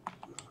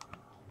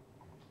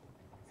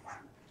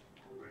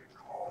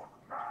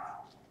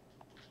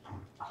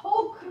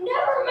 Hulk,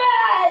 never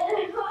mad.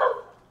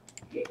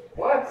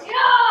 What?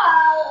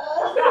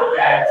 Yeah. Stop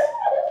that.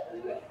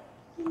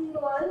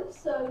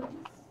 Nonsense.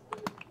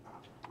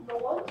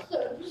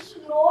 Nonsense.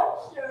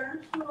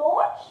 Nonsense.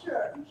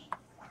 Nonsense.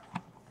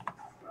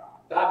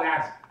 Stop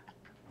that.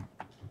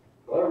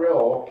 What a real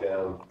old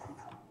cam.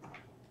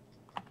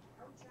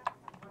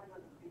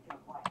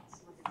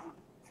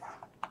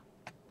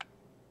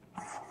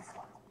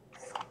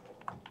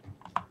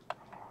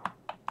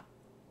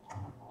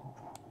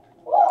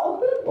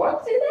 Whoa.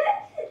 What? See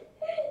that?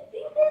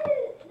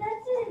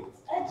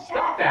 That's a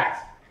Stop chat.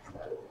 that.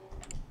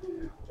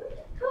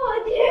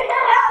 Oh dear,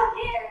 how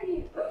dare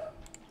you?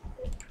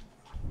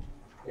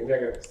 You're not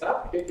gonna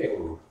stop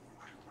kicking.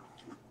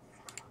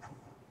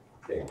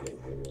 Kick.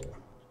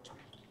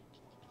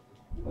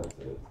 That's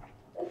it.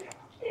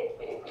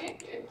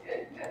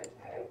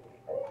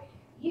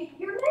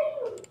 You're not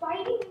even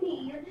fighting me.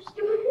 You're just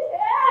doing run!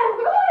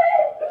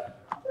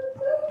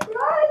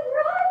 Run!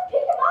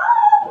 Pick him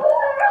up! Run!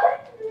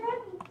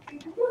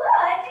 I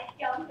just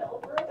jumped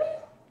over it.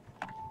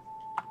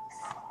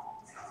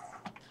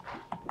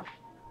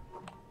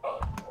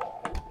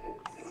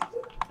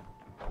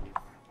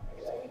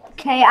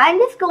 Okay, I'm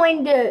just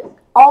going to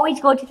always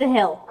go to the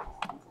hill.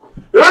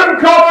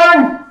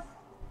 Incoming!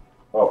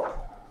 Oh.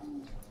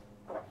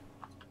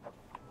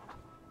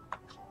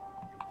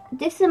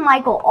 This and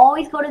Michael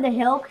always go to the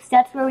hill because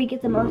that's where we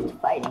get the most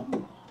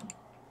fighting.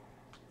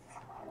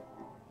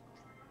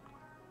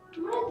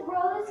 I'm gonna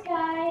throw this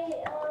guy.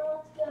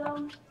 Let's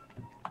go.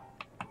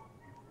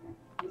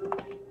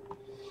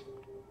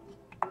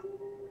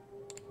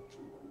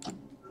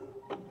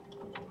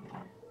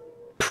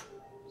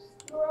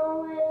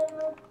 Throw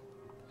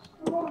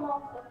him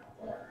off the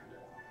cliff.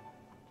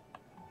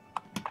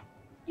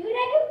 Dude, I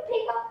can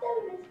pick up the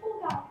invisible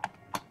guy.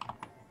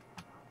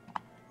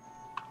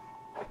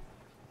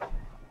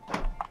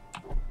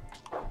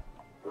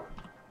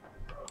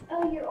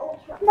 Oh, you're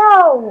ultra.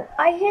 No,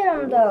 I hit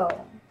him though.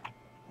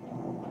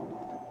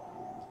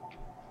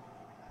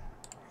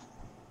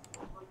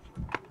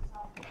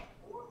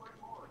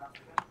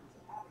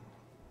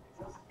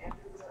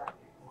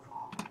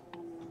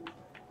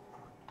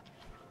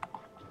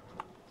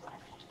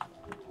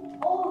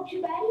 Oh,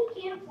 too bad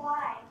he can't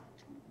fly.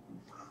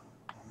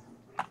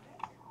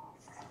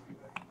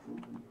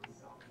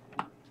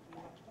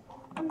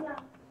 I'm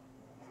not.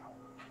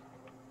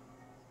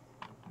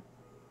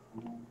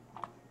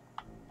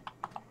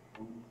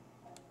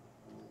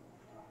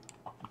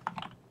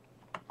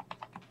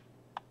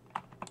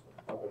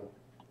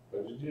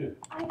 do?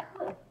 I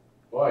could.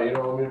 Why? You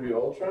don't want me to be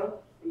Ultron?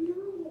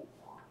 No.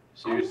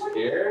 So you're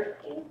scared?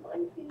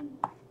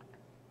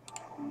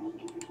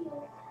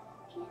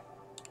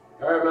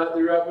 Alright,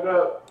 Matthew, wrap it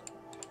up.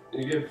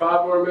 You get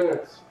 5 more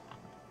minutes.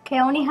 Okay,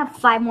 I only have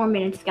 5 more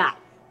minutes, guys.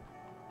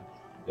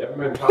 You haven't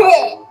been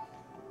talking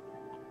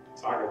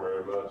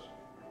very much.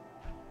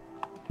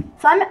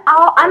 So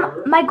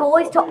my goal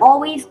is to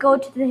always go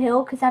to the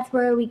hill because that's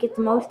where we get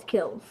the most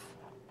kills.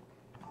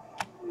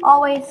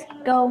 Always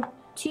go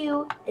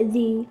to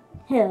the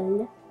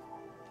hill.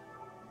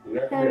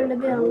 You're not gonna be a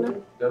friend with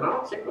me? Then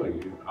I'll tickle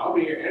you. I'll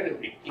be your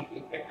enemy.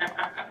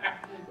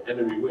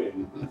 Enemy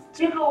wins.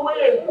 Tickle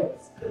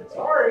wins!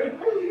 Sorry. I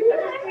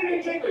just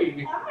didn't tickle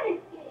you.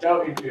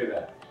 Don't you do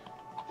that.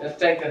 Just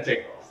take the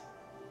tickles.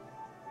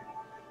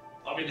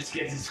 Let me just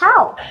get this.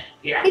 How?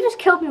 Yeah. He just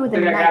killed me with a I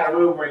think I knife. gotta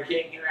move where he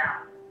can't get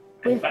out.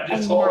 If I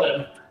just hold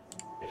him.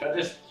 If I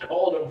just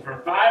hold him for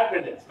 5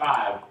 minutes.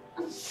 5,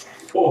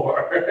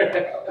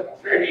 4,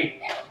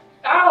 3.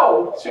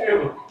 Ow!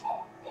 2,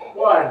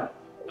 1.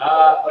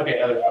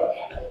 Okay, other foot.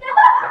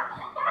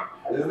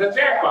 This is the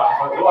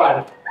jackpot.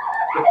 1,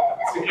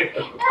 2, 3.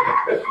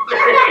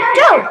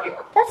 Dude,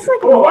 that's like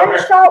a 4,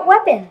 one-shot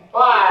weapon.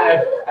 5.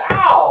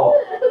 Ow!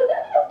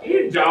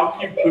 You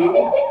donkey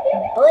poo.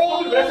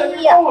 That's a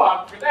Yeah.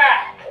 co-op for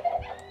that.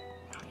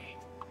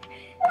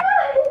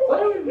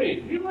 Play with me.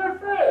 Be my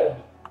friend.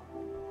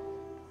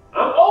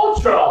 I'm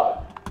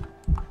Ultron.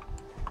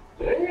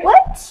 Dang it.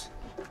 What?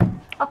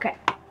 Okay.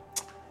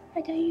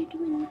 I thought you were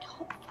doing the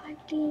top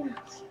 5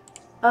 games.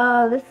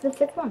 This is the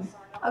 5th one.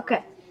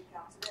 Okay.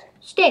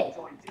 Stay.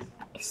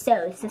 So.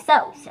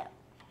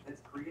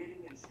 That's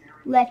creating and sharing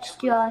Let's just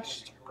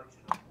collection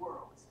of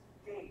worlds,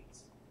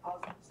 games,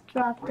 puzzles,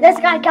 drop This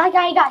it guy.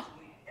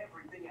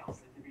 everything else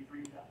that can be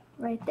dreamed of.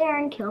 right there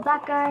and kill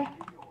that guy.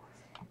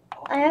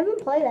 I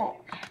haven't played that.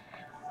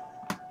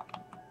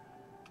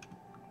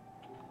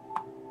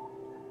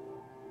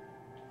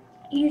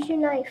 Use your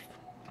knife.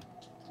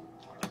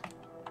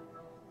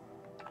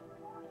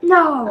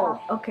 No.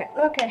 Okay.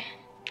 Okay.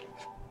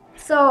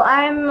 So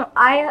I'm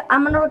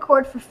gonna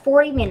record for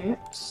 40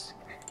 minutes.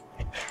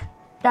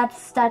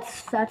 That's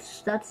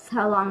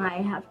how long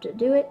I have to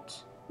do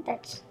it.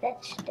 That's.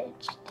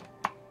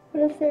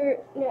 What if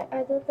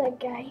I thought that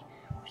guy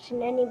was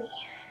an enemy?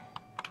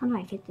 How do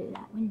I get through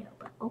that window?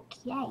 But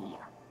okay.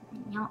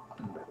 Not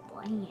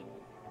complaining.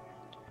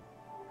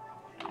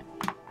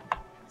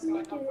 I'm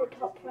gonna do the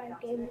top 5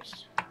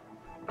 games.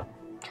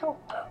 Top.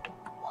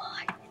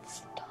 Why?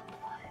 It's top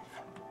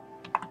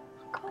 5.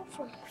 I'll go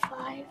from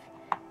 5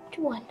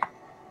 to 1.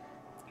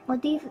 Well,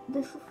 this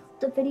is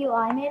the video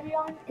I made it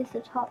on. Is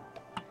the top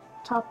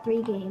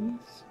 3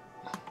 games.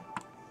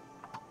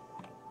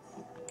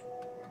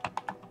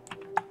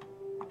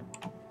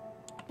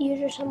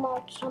 Use some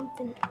mod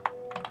something.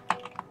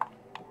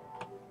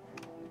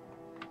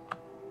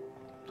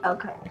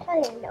 Okay.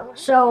 I didn't know.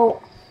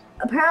 So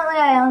apparently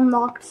I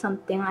unlocked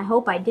something. I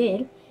hope I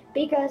did.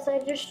 Because I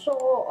just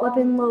saw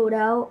Weapon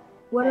loadout.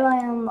 What did I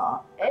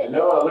unlock?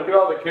 No, look at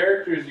all the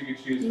characters you can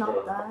choose Not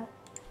from. that.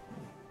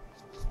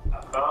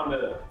 I found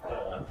a.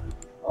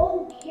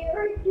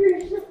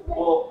 characters.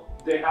 Well,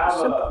 they have a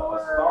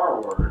Support.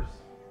 Star Wars.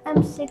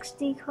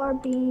 M60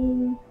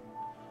 carbine.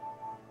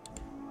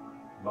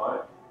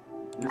 But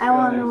this I guy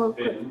want to named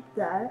equip Finn,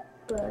 that,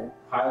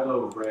 but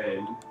Kylo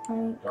Ren, I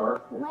ain't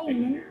Darth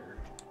complaining. Vader.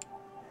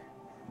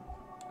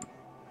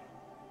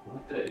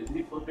 What the? Is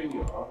he flipping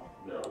you off?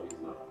 No, he's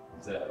not.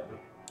 Zeb.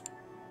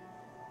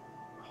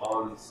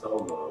 Han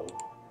Solo.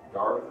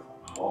 Darth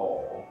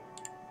Maul.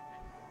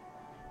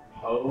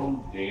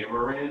 Poe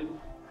Dameron.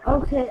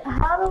 Okay,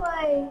 how do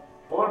I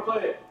want to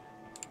play it.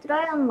 did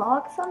I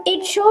unlock something?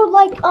 It showed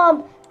like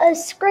a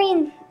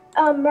screen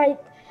right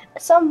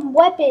some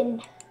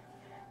weapon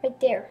right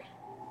there.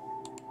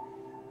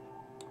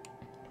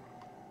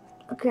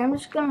 Okay, I'm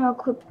just gonna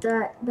equip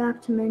that.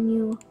 Back to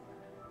menu.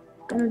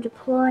 Gonna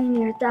deploy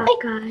near that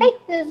guy. Hey,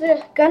 there's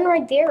a gun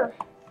right there.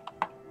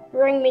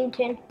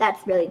 Remington.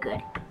 That's really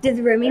good. Does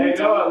Hey,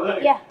 Remington? Noah,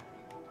 look. Yeah.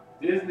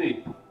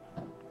 Disney.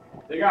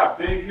 They got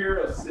Big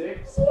Hero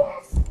 6.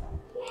 Yes.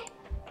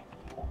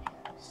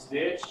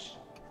 Stitch.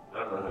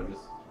 I don't know who this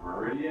is.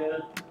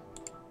 Meridia.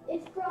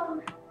 It's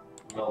from.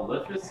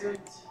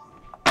 Maleficent.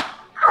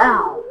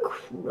 Ow,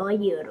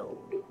 cryodo.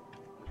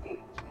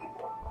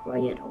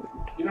 Cryodo.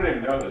 You don't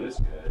even know who this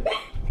guy is.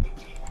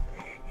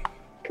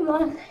 Come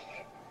on.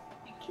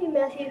 Okay,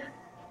 Matthew.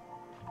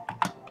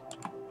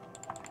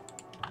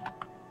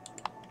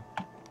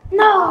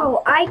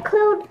 No, I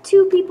killed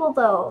 2 people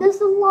though. There's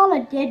a lot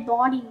of dead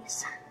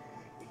bodies.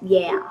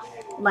 Yeah,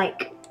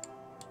 like,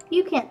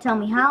 you can't tell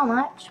me how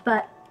much,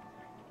 but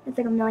it's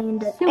like a million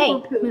dead. Super Hey,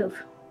 poop.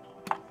 move.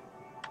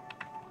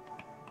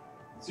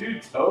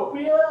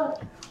 Zootopia?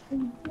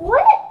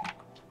 What?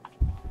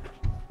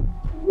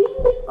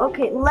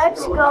 Okay,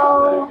 let's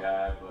go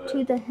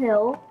to the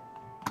hill.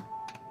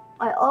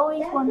 I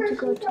always want to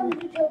go to.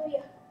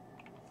 Utopia.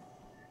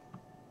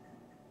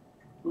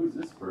 Who's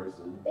this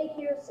person? Big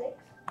Hero 6.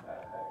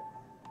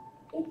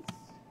 It's.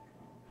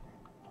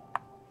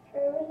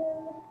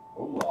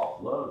 Oh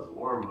loves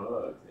warm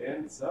hugs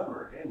and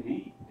summer and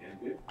heat and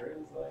good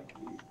friends like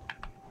you.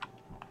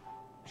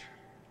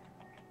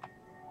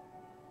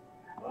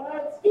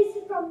 What? This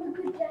is from the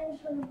Good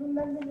Dinosaur.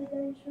 Remember the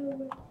dinosaur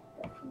with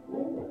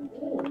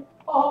the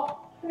Oh,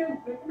 him,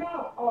 pick him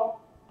out. Oh.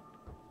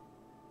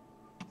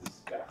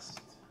 Disgust.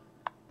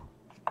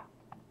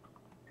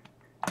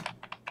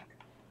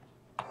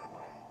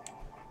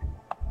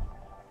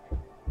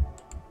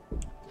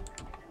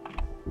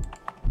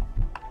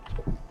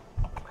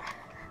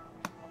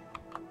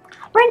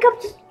 Rank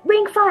up to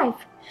rank 5.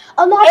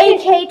 Unlock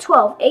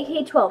AK-12.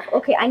 AK-12.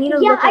 Okay, I need to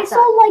Yeah, look at I that. saw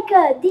like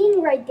a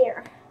thing right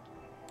there.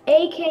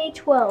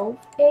 AK-12.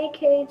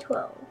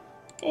 AK-12.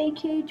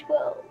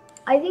 AK-12.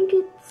 I think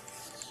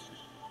it's...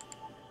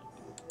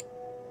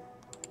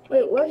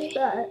 Wait, what's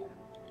that?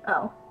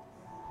 Oh.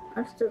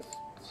 That's just...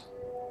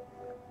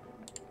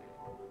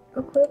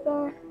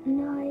 Equipment,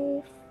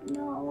 knife,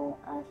 no...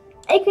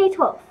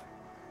 AK-12.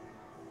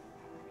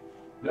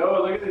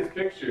 No, look at these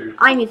pictures.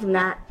 I'm using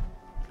that.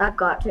 I've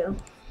got to. There's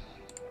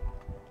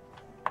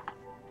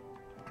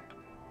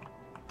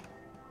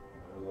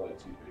only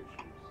 2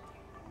 pictures.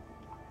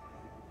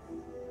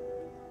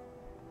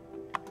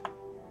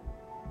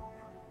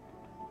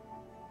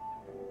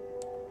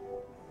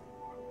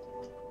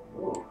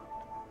 Oh.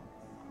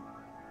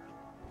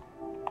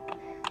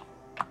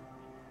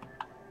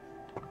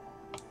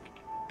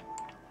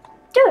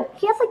 Dude,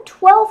 he has like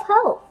 12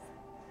 health.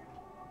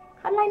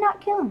 How did I not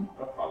kill him?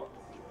 I'll follow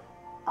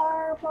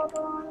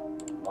Arbabon.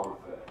 Boba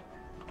Fett.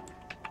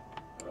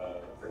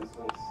 Princess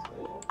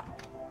Leia.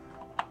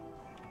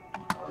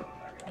 Oh,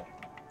 that guy.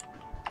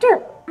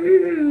 Dude,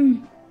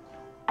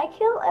 I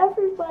kill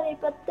everybody,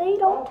 but they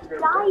don't Oh, you're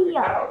gonna break the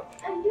die. couch.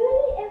 I'm doing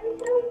it every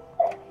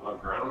time. On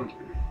ground.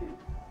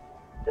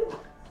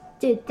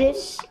 Dude,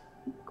 this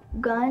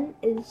gun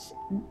is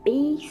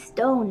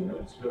B-stone.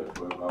 That's good.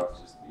 Toy box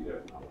just beat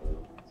up.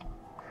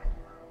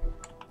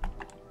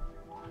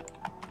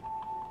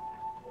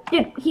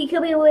 Dude, he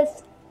killed me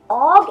with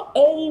AUG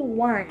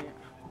A1.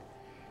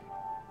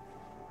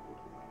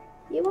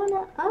 You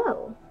wanna?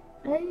 Oh,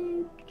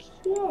 okay.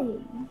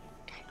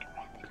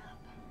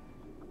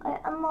 I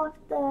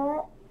unlocked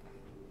that.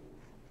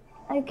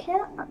 I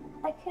can't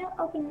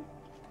open.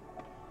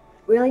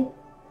 Really?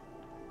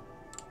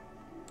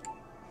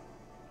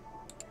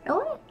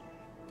 Really?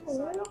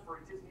 Sign up for a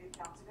Disney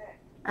account today.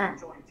 Ah.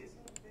 Join Disney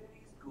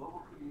Infinity's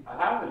global community. I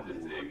have a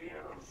Disney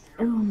account.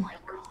 Oh my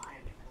god.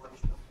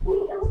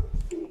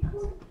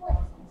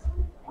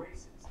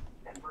 Races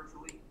and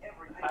virtually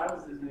everything. I have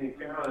a Disney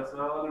account. It's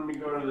not letting me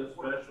go to the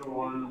special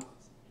ones.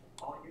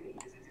 All you need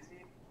is a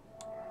Disney.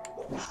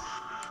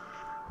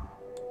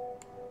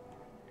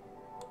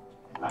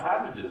 I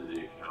have a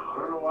Disney account. I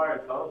don't know why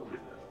it tells me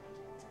that.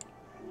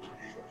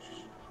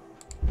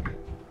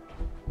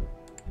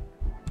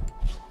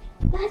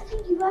 Last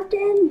thing you have to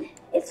end.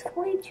 It's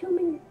 42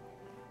 minutes.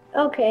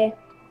 Okay.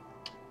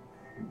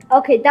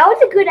 Okay, that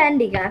was a good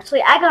ending,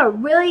 actually. I got a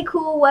really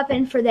cool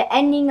weapon for the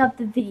ending of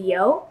the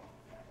video.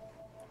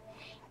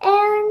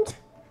 And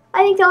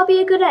I think that'll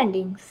be a good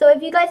ending. So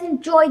if you guys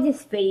enjoyed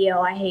this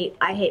video, I hate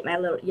my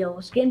little yellow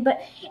skin,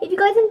 but if you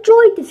guys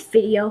enjoyed this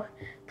video,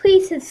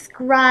 please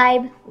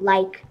subscribe,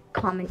 like,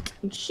 comment,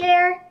 and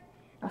share.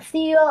 I'll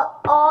see you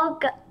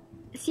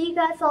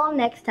guys all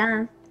next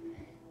time.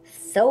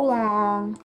 So long.